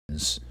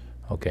versions.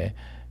 Okay,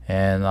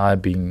 and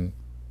I've been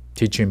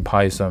teaching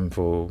Python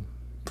for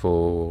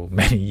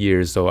many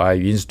years, so I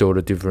installed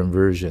a different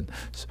version.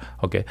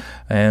 Okay,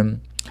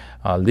 and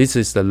this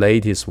is the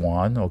latest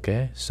one.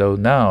 Okay, so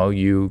now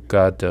you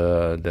got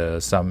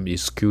some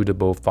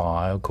executable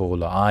file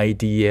called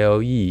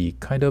IDLE,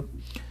 kind of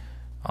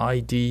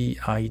ID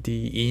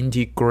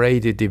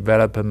integrated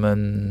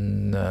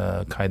development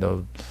kind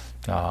of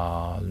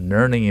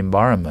learning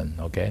environment.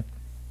 Okay,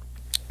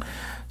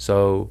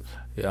 so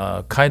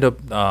kind of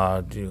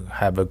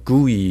have a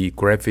GUI,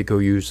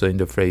 graphical user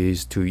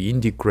interface, to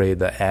integrate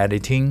the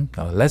editing.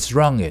 Let's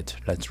run it.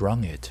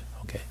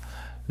 Okay,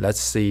 let's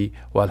see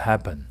what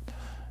happened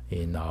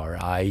in our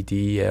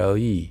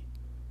IDLE.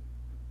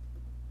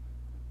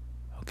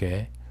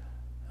 Okay,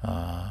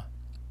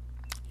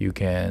 you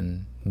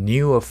can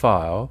new a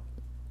file.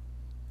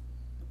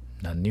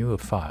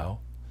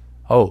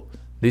 Oh,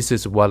 this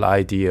is what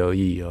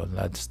IDLE.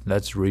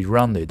 Let's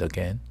rerun it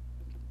again.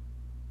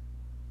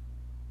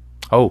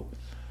 Oh,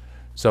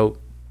 so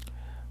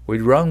we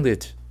run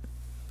it.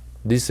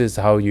 This is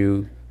how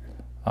you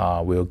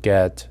will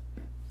get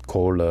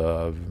called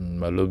a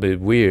little bit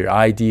weird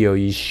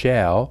IDLE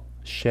shell.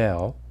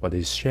 What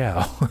is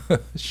shell?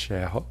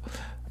 Shell.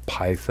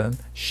 Python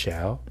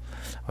shell.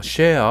 A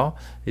shell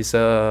is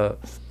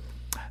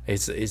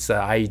it's an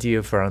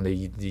idea from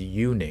the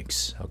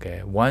Unix.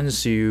 Okay,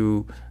 once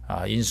you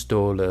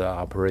install the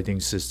operating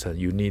system,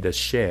 you need a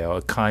shell,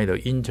 a kind of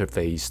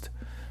interface.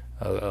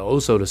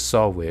 Also the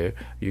software,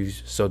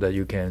 so that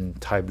you can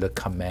type the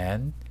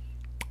command.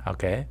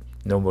 Okay,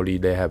 normally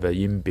they have an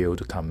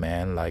inbuilt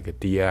command like a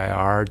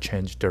dir,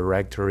 change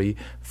directory,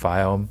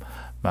 file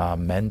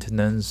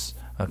maintenance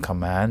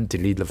command,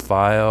 delete the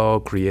file,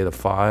 create a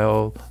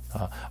file,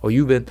 or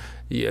even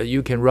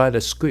you can write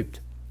a script.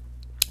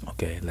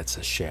 Okay, that's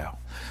a shell.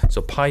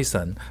 So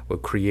Python will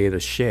create a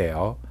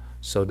shell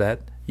so that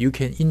you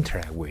can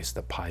interact with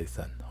the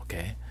Python.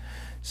 Okay,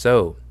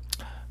 so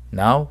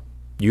now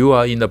you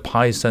are in the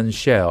Python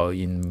shell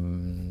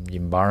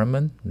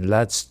environment.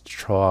 Let's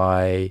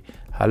try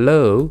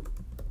hello.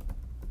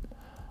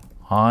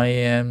 I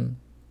am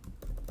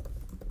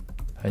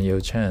Herng-Yow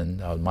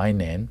Chen, my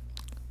name.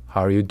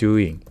 How are you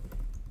doing?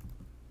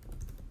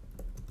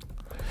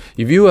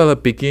 If you are a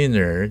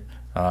beginner,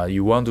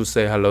 you want to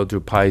say hello to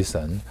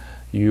Python,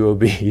 you will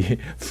be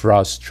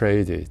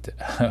frustrated.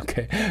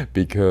 Okay,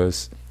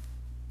 because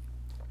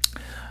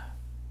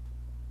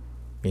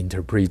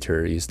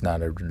interpreter is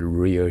not a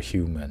real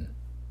human.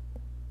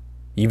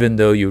 Even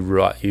though you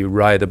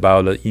write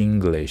about the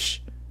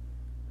English,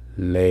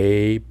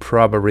 they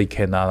probably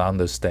cannot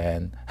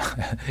understand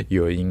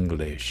your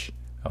English.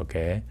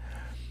 Okay.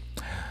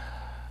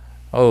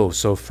 Oh,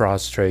 so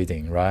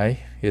frustrating, right?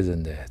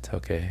 Isn't it?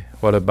 Okay.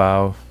 What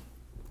about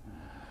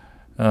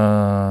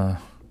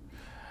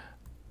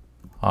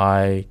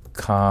I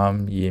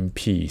come in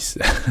peace?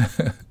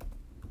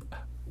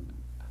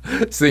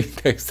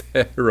 Syntax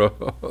error.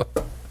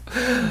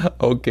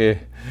 Okay,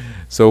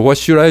 so what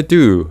should I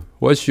do?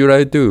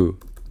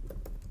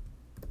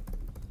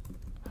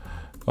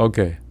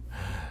 Okay,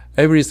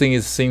 everything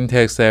is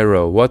syntax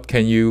error. What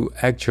can you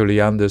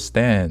actually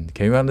understand?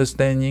 Can you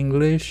understand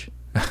English?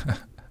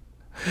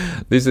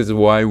 This is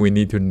why we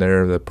need to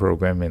learn the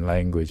programming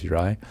language,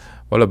 right?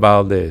 What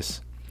about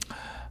this?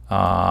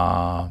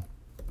 I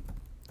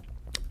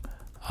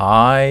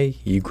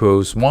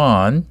equals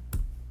 1.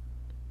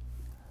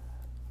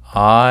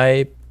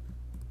 I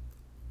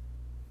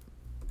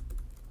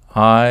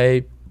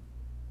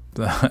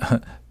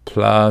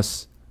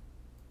plus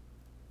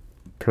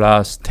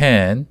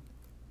 10.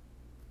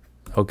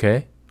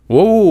 Okay.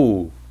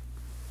 Whoa.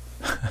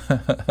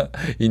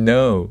 You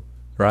know,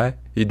 right?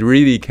 It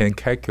really can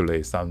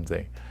calculate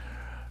something,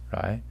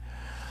 right?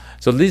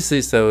 So this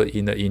is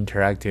in the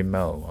interactive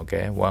mode.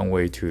 Okay, one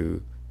way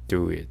to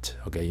do it.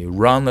 Okay, you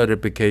run the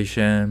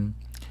application.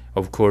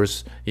 Of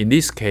course, in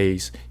this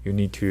case, you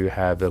need to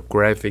have a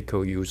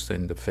graphical user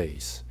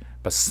interface.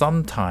 But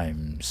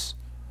sometimes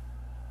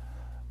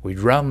we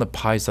run the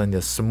Python in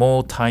a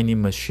small, tiny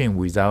machine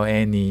without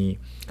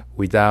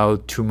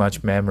too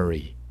much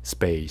memory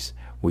space,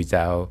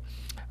 without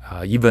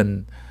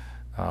even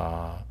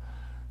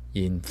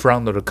in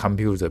front of the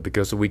computer,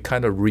 because we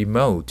kind of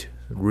remote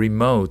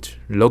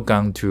log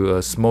on to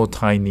a small,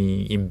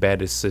 tiny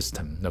embedded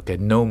system. Okay,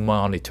 no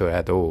monitor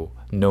at all,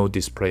 no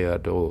display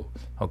at all.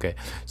 Okay,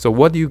 so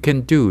what you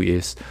can do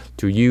is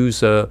to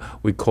use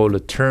we call a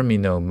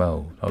terminal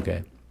mode.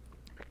 Okay,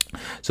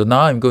 so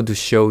now I'm going to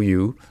show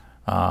you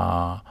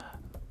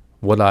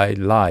what I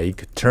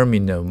like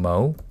terminal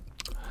mode.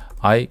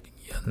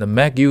 The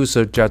Mac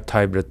user just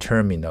type the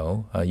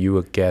terminal. You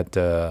will get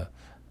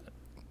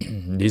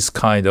this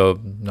kind of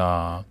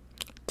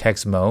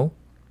text mode.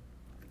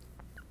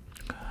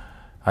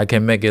 I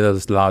can make it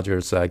as large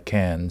as I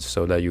can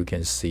so that you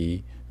can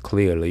see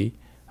clearly.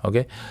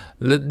 Okay,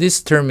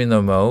 this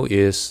terminal mode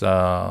is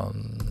like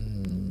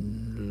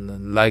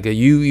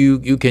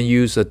you can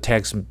use a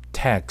text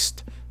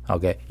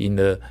okay, in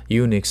the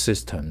Unix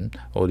system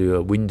or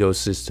the Windows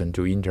system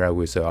to interact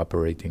with the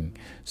operating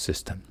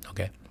system,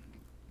 okay.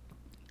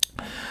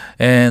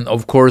 And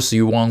of course,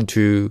 you want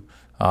to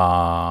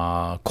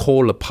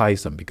call a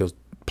Python, because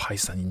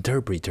Python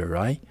interpreter,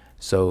 right?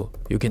 So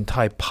you can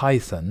type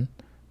Python,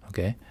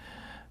 okay,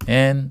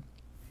 and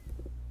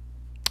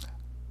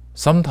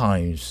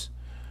sometimes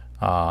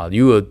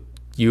you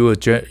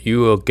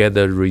will get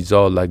a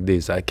result like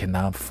this. I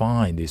cannot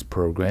find this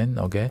program,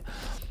 okay.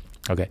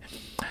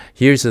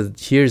 Here's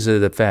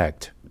the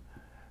fact.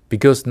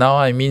 Because now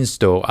I'm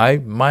installed,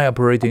 my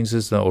operating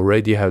system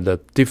already have the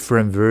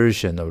different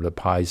version of the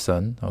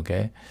Python,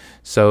 okay?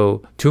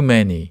 So too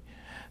many.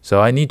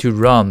 So I need to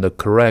run the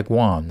correct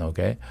one,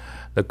 okay?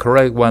 The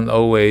correct one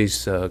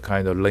always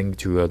kind of linked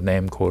to a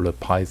name called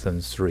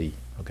Python 3,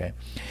 okay?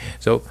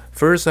 So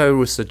first I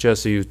would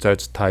suggest you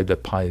just type the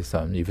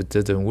Python. If it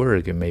didn't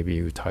work, maybe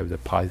you type the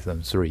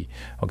Python 3,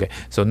 okay?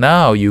 So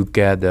now you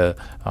get the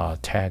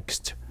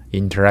text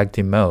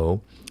interactive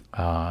mode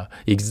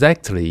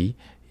exactly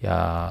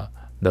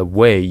the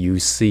way you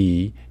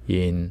see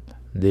in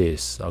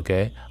this,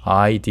 okay,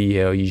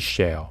 IDLE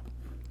shell,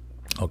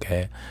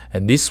 okay,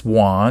 and this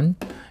one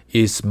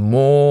is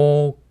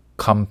more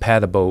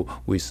compatible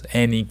with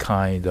any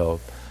kind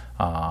of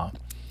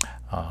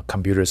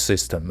computer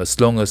system as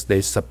long as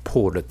they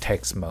support the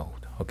text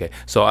mode, okay.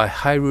 So I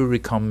highly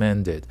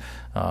recommend it.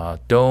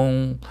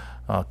 Don't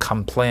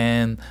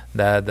complain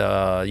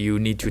that you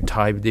need to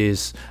type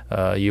this,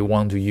 you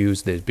want to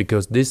use this,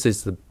 because this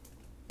is the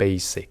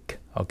basic,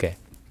 okay.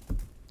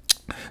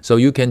 So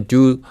you can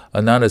do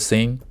another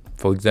thing.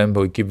 For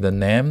example, give the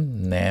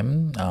name.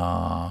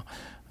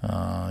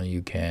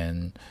 You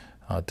can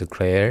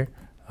declare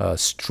a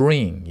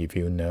string, if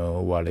you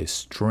know what is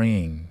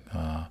string.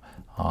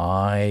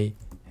 I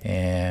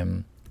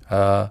am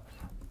a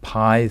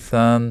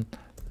Python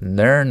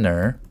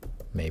learner,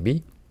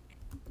 maybe,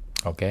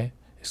 okay.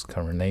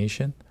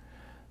 Exclamation.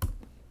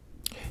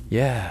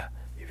 Yeah,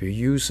 if you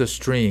use a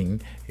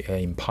string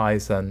in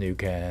Python, you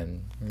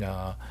can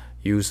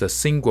use a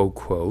single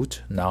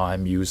quote. Now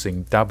I'm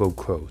using double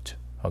quote,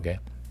 okay.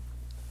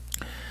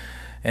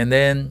 And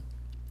then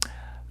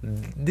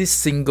this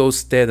single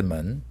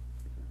statement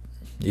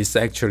is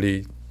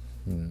actually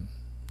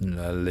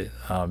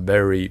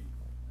very,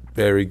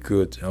 very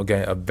good,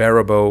 okay. A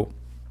variable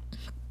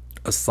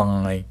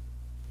assign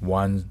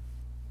one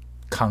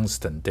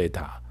constant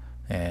data,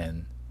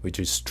 and which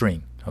is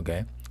string,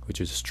 okay,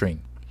 which is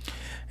string,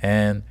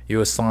 and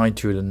you assign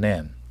to the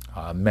name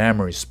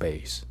memory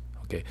space.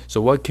 Okay,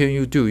 so what can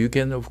you do? You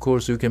can, of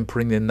course, you can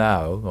print it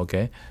out,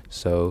 okay.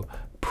 So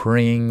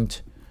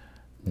print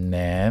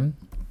name.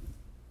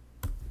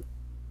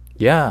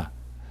 Yeah,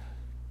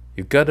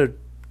 you gotta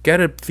get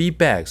a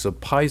feedback. So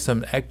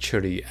Python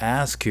actually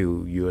asks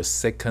you your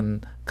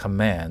second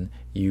command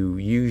you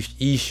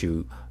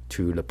issue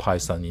to the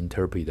Python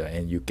interpreter,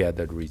 and you get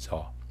the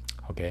result,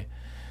 okay.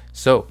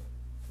 So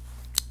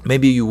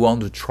maybe you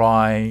want to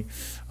try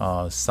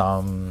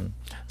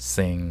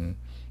something,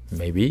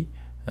 maybe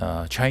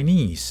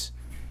Chinese.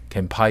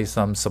 Can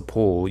Python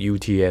support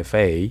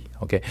UTF-8?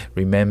 Okay,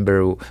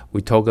 remember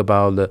we talked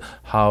about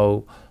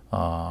how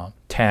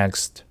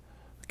text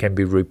can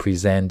be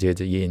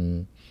represented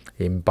in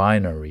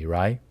binary,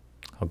 right?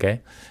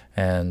 Okay,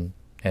 and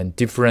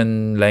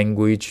different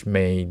language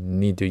may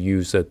need to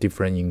use a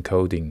different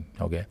encoding,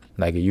 okay,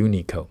 like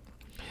Unicode.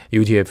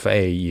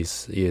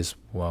 UTF-8 is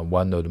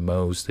one of the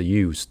most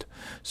used.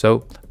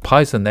 So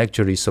Python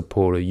actually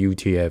supports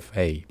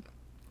UTF-8.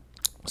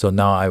 So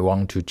now I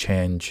want to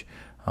change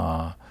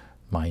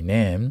my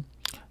name.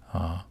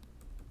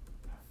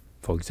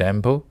 For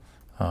example,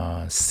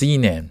 C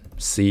name.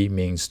 C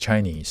means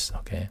Chinese.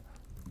 Okay.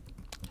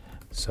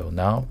 So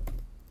now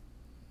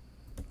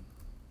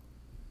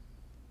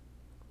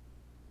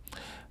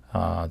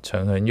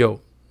Herng-Yow.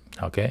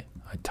 Okay.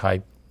 I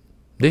type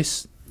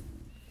this.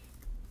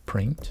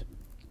 Print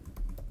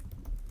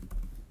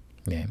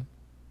name.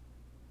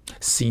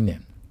 C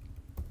name.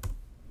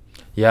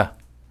 Yeah.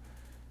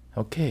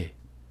 Okay.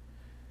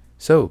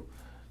 So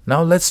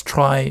now let's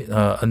try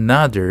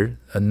another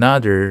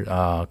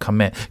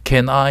command.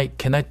 Can I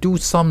do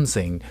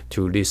something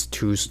to this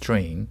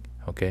toString?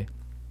 Okay.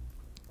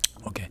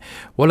 Okay.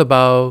 What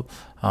about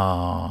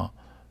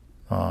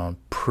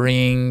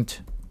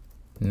print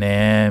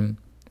name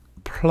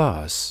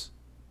plus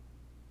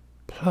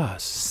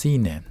C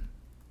name?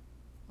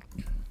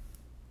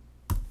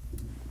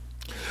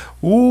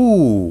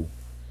 Ooh.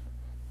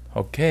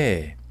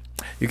 Okay.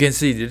 You can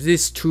see that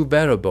these two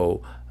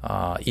variables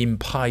in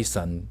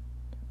Python,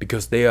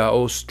 because they are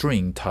all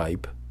string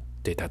type,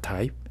 data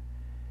type,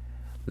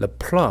 the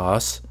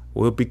plus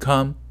will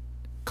become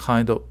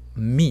kind of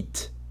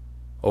meet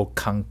or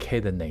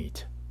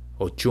concatenate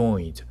or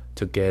joined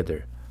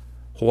together.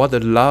 What a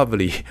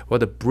lovely,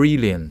 what a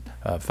brilliant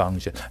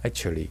function.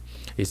 Actually,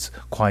 it's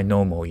quite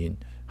normal in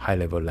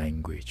high-level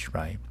language,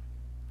 right?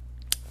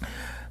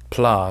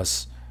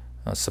 Plus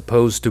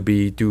supposed to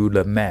be do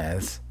the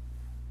math,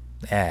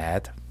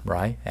 add,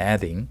 right?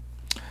 Adding.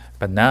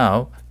 But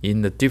now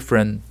in the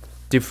different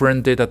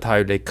different data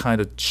type, they kind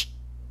of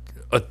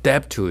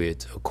adapt to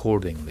it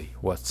accordingly.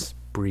 What's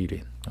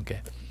brilliant,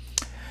 okay?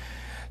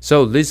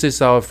 So this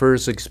is our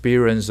first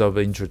experience of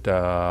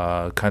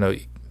kind of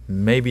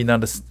maybe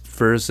not the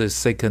first or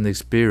second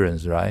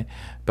experience, right?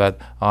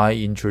 But I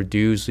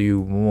introduce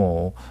you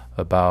more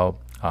about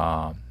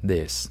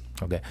this,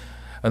 okay?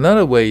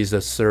 Another way is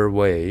the third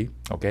way,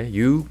 okay?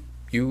 You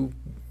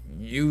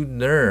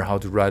learn how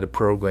to write a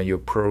program. Your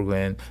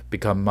program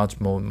become much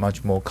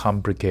more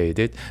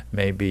complicated.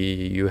 Maybe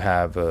you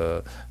have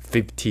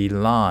 50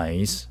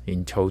 lines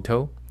in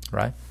total,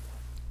 right?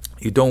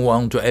 You don't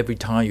want to every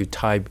time you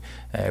type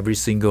every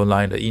single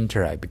line to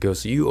interact,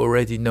 because you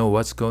already know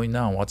what's going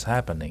on, what's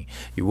happening.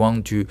 You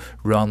want to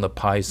run the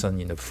Python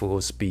in the full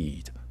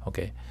speed,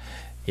 okay?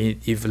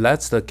 If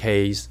that's the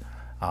case,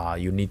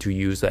 you need to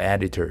use the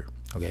editor,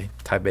 okay?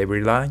 Type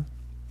every line,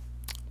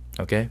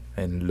 okay,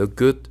 and look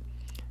good,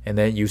 and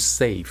then you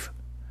save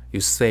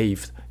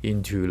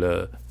into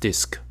the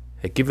disk.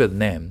 Give it a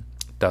name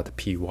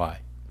 .py,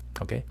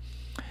 okay,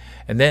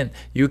 and then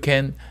you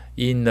can,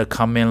 in the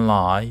command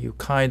line, you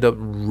kind of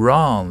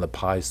run the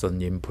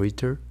Python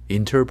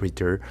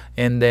interpreter,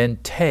 and then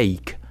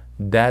take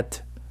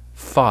that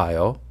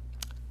file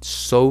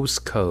source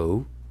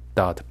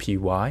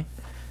code.py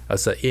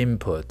as an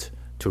input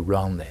to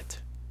run it,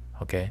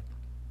 okay.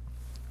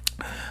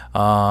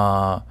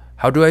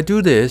 How do I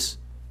do this?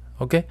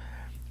 Okay,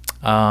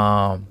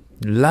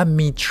 let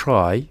me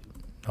try.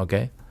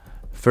 Okay,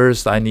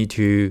 first I need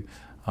to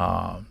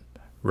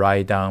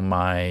write down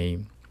I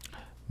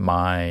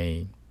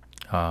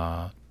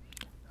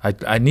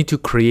need to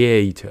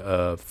create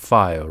a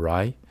file,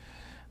 right?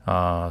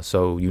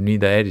 So you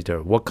need the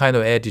editor. What kind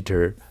of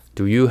editor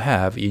do you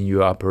have in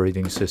your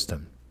operating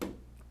system?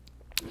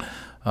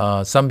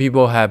 Some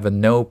people have a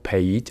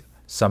Notepad.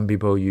 Some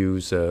people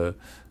use a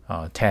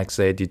text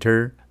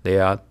editor.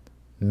 There are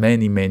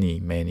many,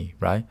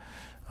 right?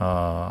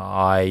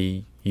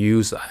 I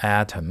use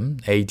Atom,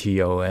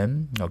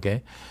 ATOM,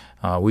 okay,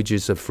 which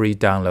is a free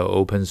download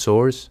open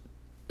source.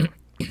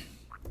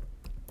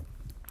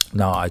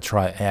 Now I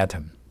try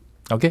Atom.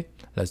 Okay,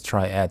 let's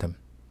try Atom.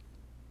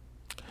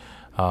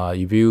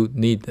 If you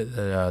need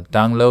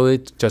download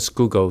it, just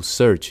Google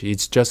search.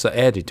 It's just an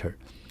editor.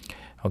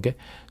 Okay,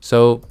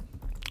 so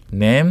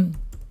name,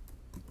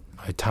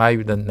 I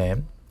type the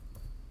name.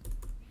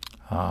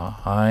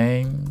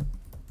 I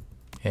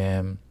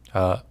am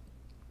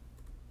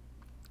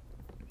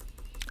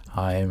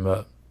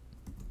a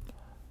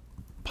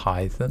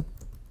Python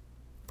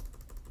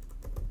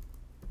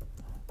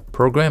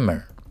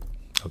programmer.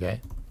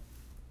 Okay.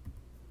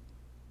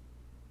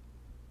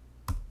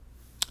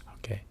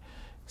 Okay.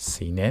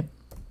 CNAME.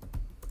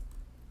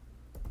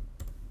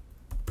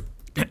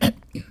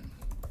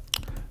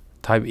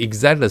 Type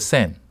exactly the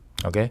same.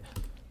 Okay.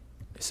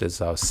 This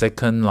is our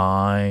second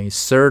line,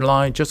 third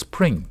line, just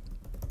print.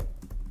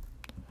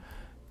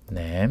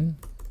 Name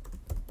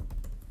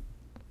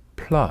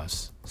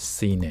plus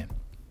CNAME.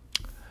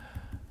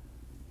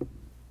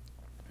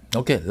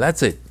 Okay,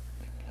 that's it.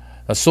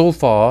 So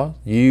far,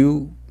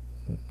 you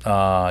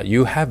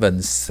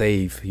haven't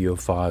saved your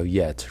file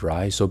yet,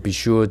 right? So be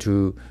sure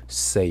to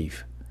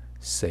save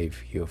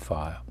your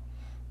file,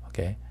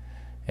 okay?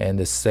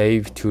 And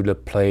save to the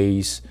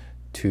place,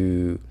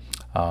 to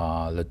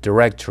the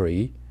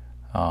directory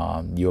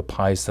your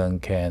Python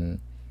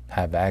can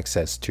have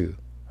access to,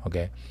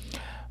 okay?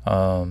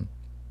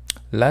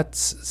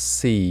 Let's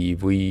see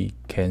if we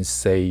can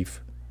save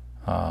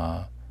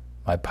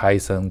my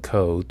Python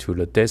code to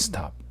the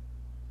desktop.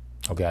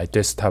 Okay, I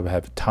desktop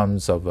have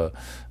tons of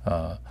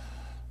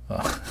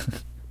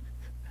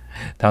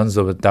tons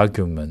of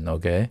document.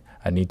 Okay,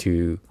 I need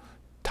to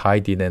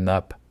tidy them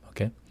up.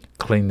 Okay,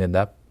 clean it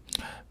up.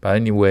 But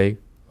anyway,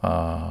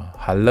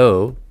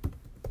 hello.py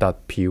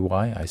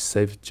I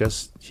saved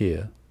just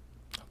here.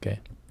 Okay.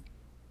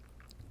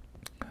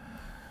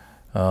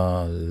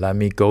 Let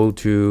me go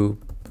to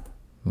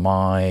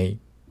my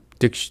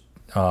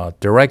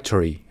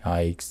directory.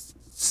 I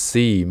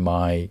see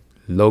my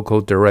local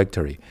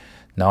directory.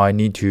 Now I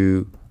need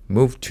to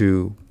move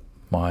to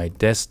my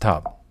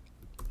desktop.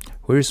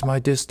 Where is my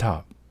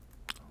desktop?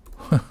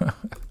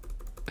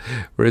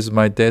 Where is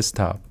my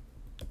desktop?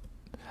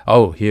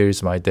 Oh, here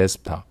is my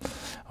desktop.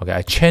 Okay,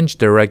 I change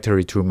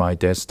directory to my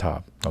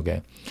desktop.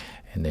 Okay,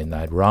 and then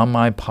I run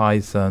my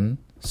Python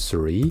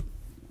 3,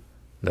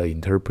 the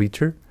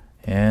interpreter,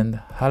 and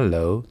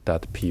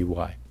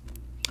hello.py.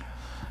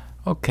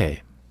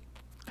 Okay,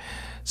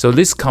 so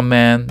this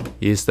command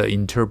is the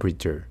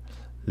interpreter.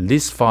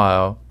 This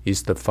file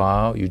is the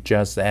file you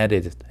just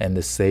added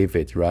and save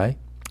it, right?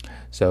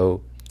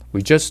 So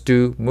we just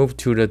move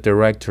to the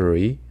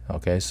directory.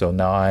 Okay, so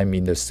now I'm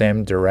in the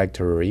same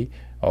directory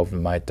of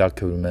my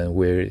document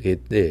where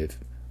it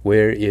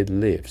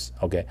lives.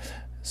 Okay,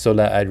 so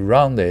that I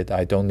run it,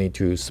 I don't need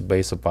to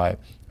specify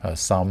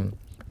some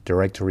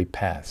directory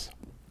path.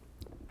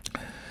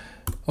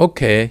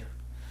 Okay,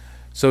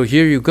 so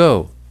here you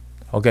go.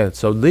 Okay,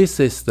 so this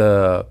is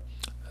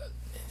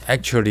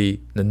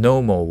actually the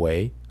normal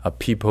way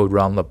people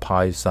run the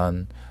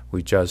Python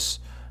we just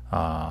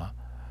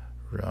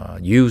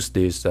use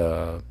this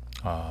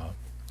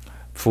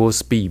full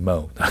speed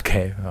mode.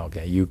 Okay,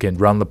 you can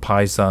run the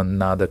Python,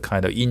 not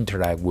kind of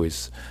interact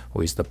with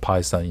the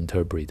Python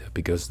interpreter,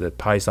 because the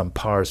Python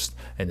parsed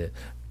and then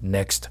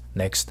next.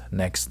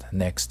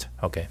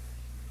 Okay,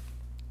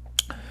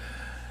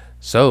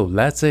 so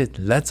that's it.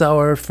 That's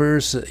our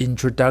first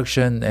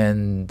introduction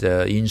and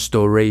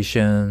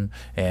installation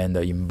and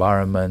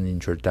environment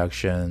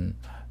introduction,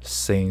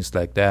 things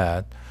like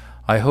that.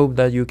 I hope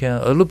that you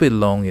can, a little bit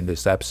long in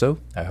this episode,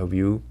 I hope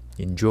you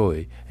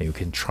enjoy and you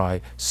can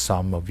try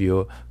some of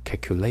your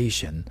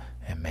calculation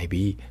and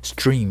maybe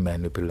string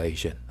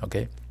manipulation.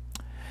 Okay,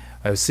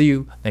 I'll see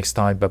you next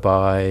time. Bye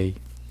bye.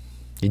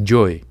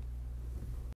 Enjoy.